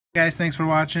Guys, thanks for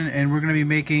watching, and we're going to be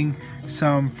making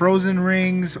some frozen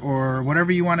rings or whatever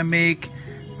you want to make.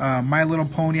 My Little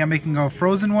Pony, I'm making a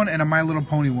frozen one and a My Little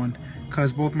Pony one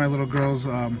because both my little girls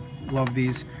love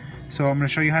these. So I'm going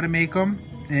to show you how to make them,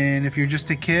 and if you're just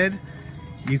a kid,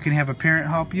 you can have a parent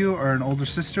help you or an older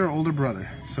sister or older brother.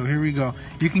 So here we go.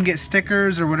 You can get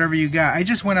stickers or whatever you got. I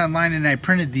just went online and I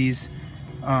printed these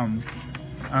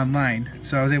online,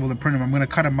 so I was able to print them. I'm going to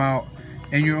cut them out,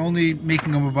 and you're only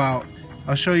making them about,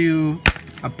 I'll show you,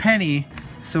 a penny,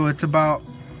 so it's about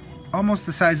almost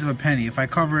the size of a penny. If I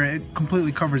cover it, it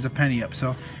completely covers a penny up.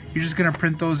 So you're just gonna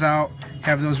print those out,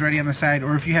 have those ready on the side,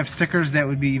 or if you have stickers, that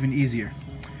would be even easier.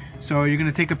 So you're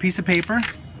gonna take a piece of paper,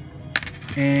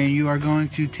 and you are going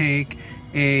to take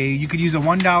you could use a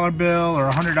 $1 bill or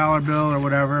a $100 bill or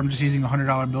whatever. I'm just using a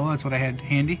 $100 bill, that's what I had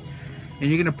handy.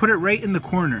 And you're gonna put it right in the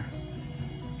corner.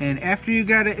 And after you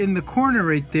got it in the corner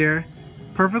right there,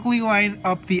 perfectly line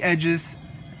up the edges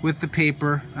with the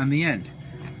paper on the end.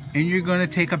 And you're going to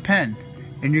take a pen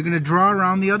and you're going to draw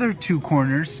around the other two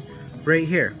corners right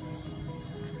here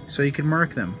so you can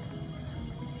mark them.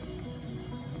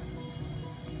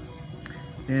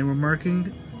 And we're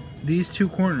marking these two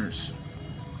corners.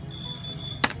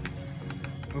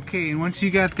 Okay, and once you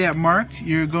got that marked,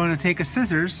 you're going to take a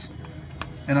scissors,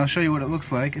 and I'll show you what it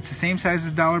looks like. It's the same size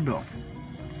as a dollar bill.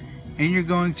 And you're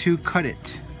going to cut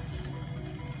it.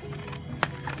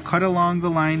 Cut along the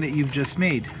line that you've just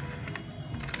made.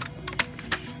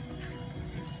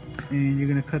 And you're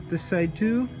going to cut this side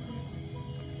too.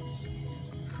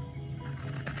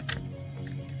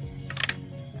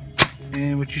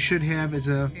 And what you should have is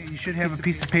a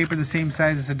piece of paper the same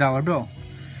size as a dollar bill.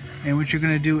 And what you're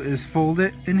going to do is fold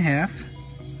it in half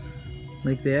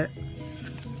like that.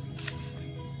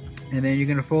 And then you're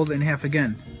going to fold it in half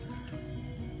again.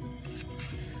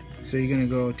 So you're going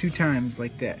to go 2 times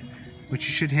like that. What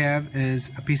you should have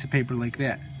is a piece of paper like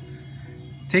that.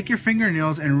 Take your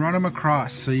fingernails and run them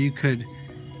across so you could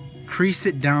crease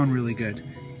it down really good.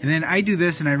 And then I do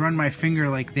this and I run my finger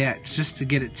like that just to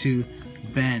get it to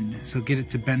bend. So get it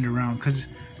to bend around, because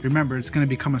remember, it's going to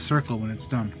become a circle when it's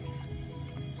done.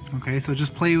 Okay, so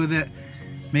just play with it.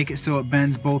 Make it so it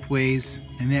bends both ways,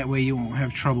 and that way you won't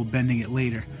have trouble bending it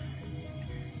later.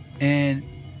 And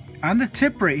on the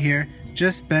tip right here,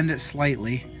 just bend it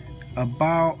slightly,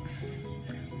 about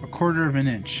 1/4 of an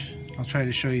inch. I'll try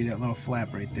to show you that little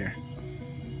flap right there.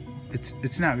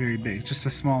 It's not very big, just a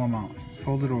small amount.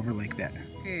 Fold it over like that.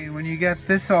 Okay, when you got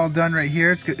this all done right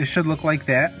here, it should look like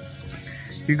that.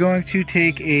 You're going to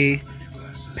take a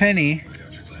penny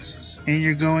and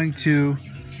you're going to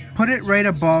put it right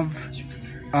above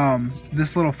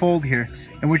this little fold here.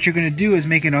 And what you're going to do is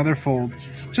make another fold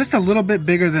just a little bit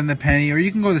bigger than the penny, or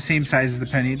you can go the same size as the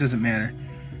penny, it doesn't matter,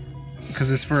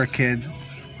 because it's for a kid,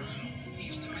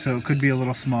 so it could be a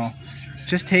little small.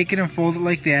 Just take it and fold it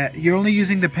like that. You're only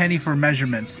using the penny for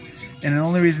measurements, and the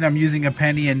only reason I'm using a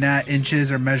penny and not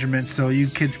inches or measurements, so you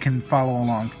kids can follow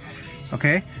along.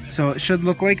 Okay, so it should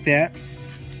look like that,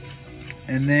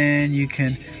 and then you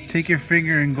can take your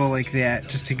finger and go like that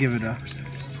just to give it a,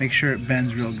 make sure it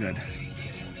bends real good.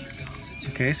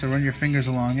 Okay, so run your fingers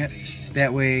along it,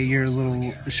 that way your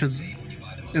little,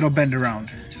 it'll bend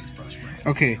around.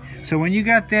 Okay, so when you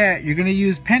got that, you're going to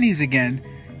use pennies again,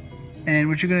 and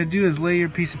what you're going to do is lay your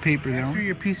piece of paper down. After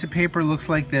your piece of paper looks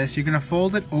like this, you're going to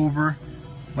fold it over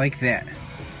like that,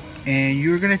 and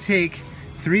you're going to take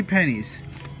 3 pennies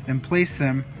and place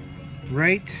them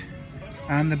right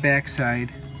on the back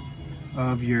side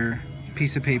of your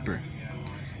piece of paper.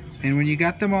 And when you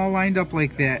got them all lined up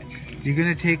like that, you're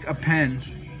going to take a pen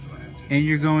and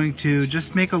you're going to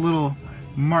just make a little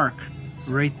mark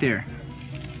right there.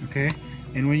 Okay,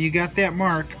 and when you got that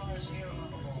mark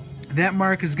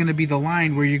is going to be the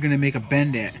line where you're going to make a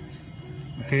bend at.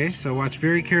 Okay, so watch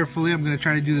very carefully. I'm going to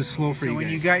try to do this slow for you guys. So when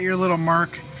you got your little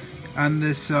mark on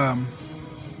this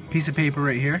piece of paper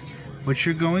right here, what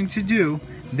you're going to do,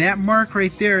 that mark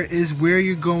right there is where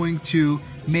you're going to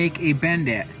make a bend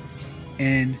at.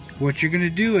 And what you're going to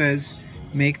do is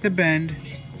make the bend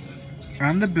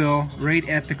on the bill right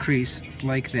at the crease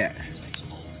like that.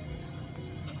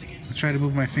 I'll try to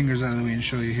move my fingers out of the way and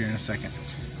show you here in a second.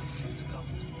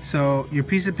 So your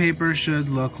piece of paper should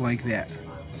look like that.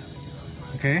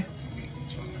 Okay?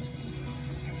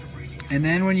 And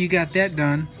then when you got that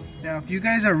done, now if you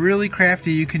guys are really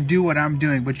crafty, you can do what I'm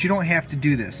doing, but you don't have to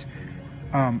do this.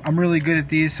 I'm really good at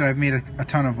these, so I've made a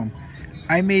ton of them.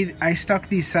 I stuck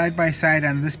these side by side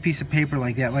on this piece of paper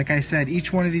like that. Like I said,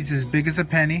 each one of these is as big as a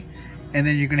penny, and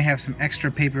then you're going to have some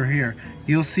extra paper here.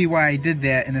 You'll see why I did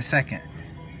that in a second.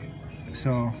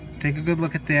 So take a good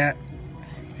look at that,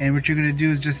 And what you're going to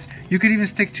do is just, you could even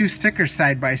stick 2 stickers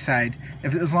side by side,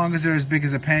 as long as they're as big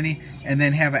as a penny, and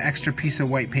then have an extra piece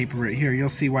of white paper right here. You'll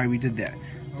see why we did that.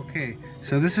 Okay,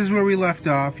 so this is where we left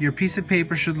off. Your piece of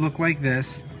paper should look like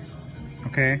this.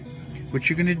 Okay, what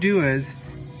you're going to do is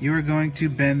you are going to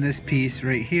bend this piece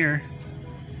right here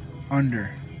under,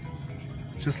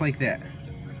 just like that.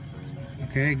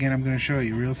 Okay, again, I'm going to show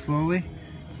you real slowly.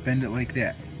 Bend it like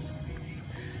that.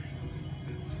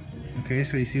 Okay,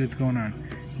 so you see what's going on.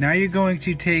 Now you're going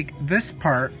to take this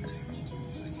part,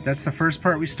 that's the first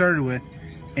part we started with,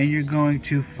 and you're going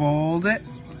to fold it,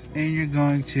 and you're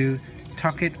going to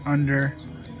tuck it under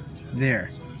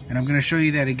there. And I'm going to show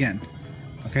you that again,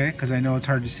 okay, because I know it's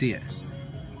hard to see it.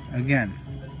 Again,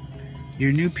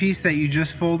 your new piece that you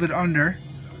just folded under,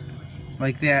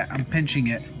 like that, I'm pinching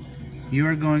it, you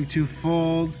are going to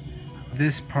fold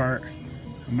this part.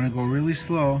 I'm going to go really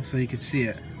slow so you can see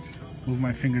it. Move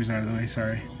my fingers out of the way,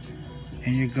 sorry.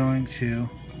 And you're going to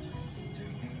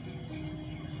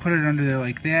put it under there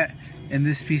like that, and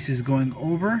this piece is going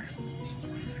over,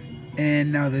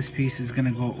 and now this piece is going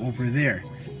to go over there.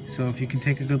 So if you can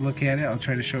take a good look at it, I'll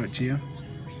try to show it to you.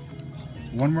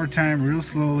 One more time, real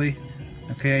slowly.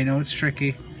 Okay, I know it's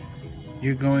tricky.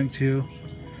 You're going to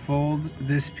fold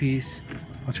this piece.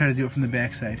 I'll try to do it from the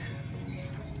back side.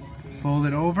 Fold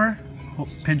it over,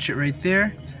 pinch it right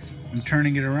there. I'm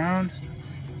turning it around.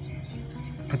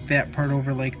 Put that part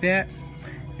over like that,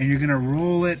 and you're going to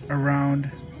roll it around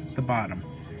the bottom.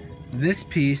 This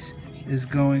piece is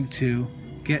going to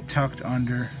get tucked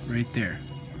under right there.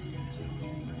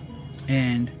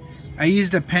 And I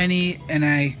used a penny and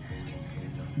I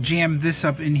jammed this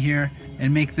up in here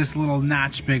and make this little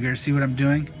notch bigger. See what I'm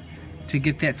doing? To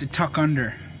get that to tuck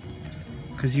under,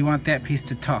 because you want that piece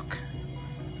to tuck.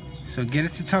 So get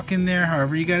it to tuck in there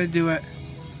however you got to do it,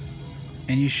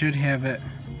 and you should have it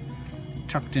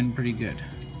tucked in pretty good.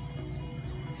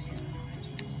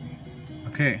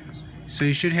 Okay, so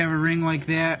you should have a ring like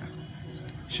that.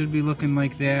 Should be looking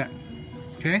like that.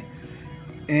 Okay,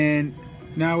 and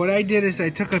now what I did is I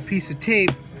took a piece of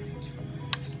tape,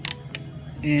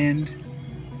 and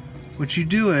what you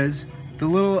do is the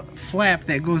little flap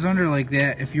that goes under like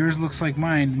that, if yours looks like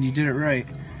mine and you did it right,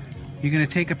 you're going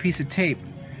to take a piece of tape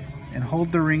and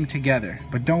hold the ring together.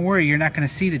 But don't worry, you're not going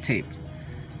to see the tape.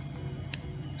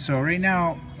 So right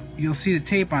now you'll see the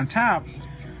tape on top,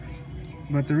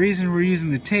 but the reason we're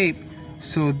using the tape,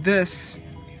 so this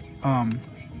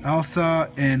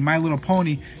Elsa and My Little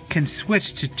Pony can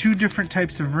switch to 2 different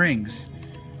types of rings.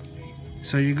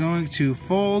 So you're going to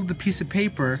fold the piece of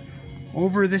paper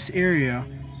over this area,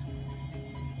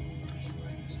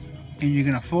 and you're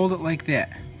going to fold it like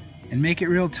that and make it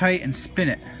real tight and spin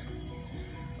it.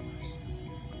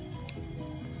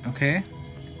 Okay?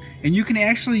 And you can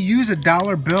actually use a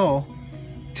dollar bill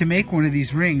to make one of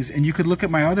these rings, and you could look at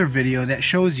my other video that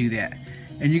shows you that.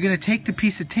 And you're going to take the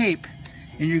piece of tape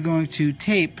and you're going to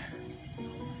tape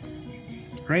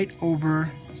right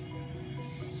over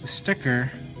the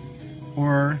sticker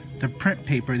or the print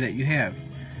paper that you have.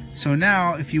 So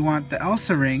now if you want the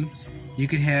Elsa ring, you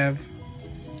could have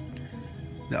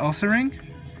the Elsa ring,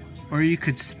 or you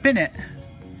could spin it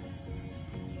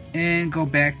and go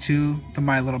back to the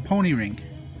My Little Pony ring.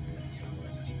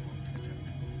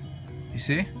 You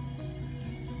see?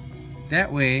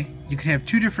 That way you could have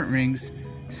 2 different rings,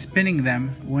 spinning them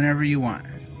whenever you want.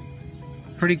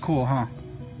 Pretty cool, huh?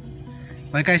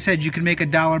 Like I said, you can make a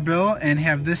dollar bill and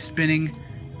have this spinning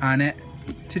on it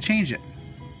to change it.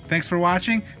 Thanks for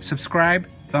watching. Subscribe,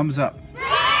 thumbs up.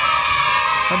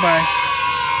 Bye-bye.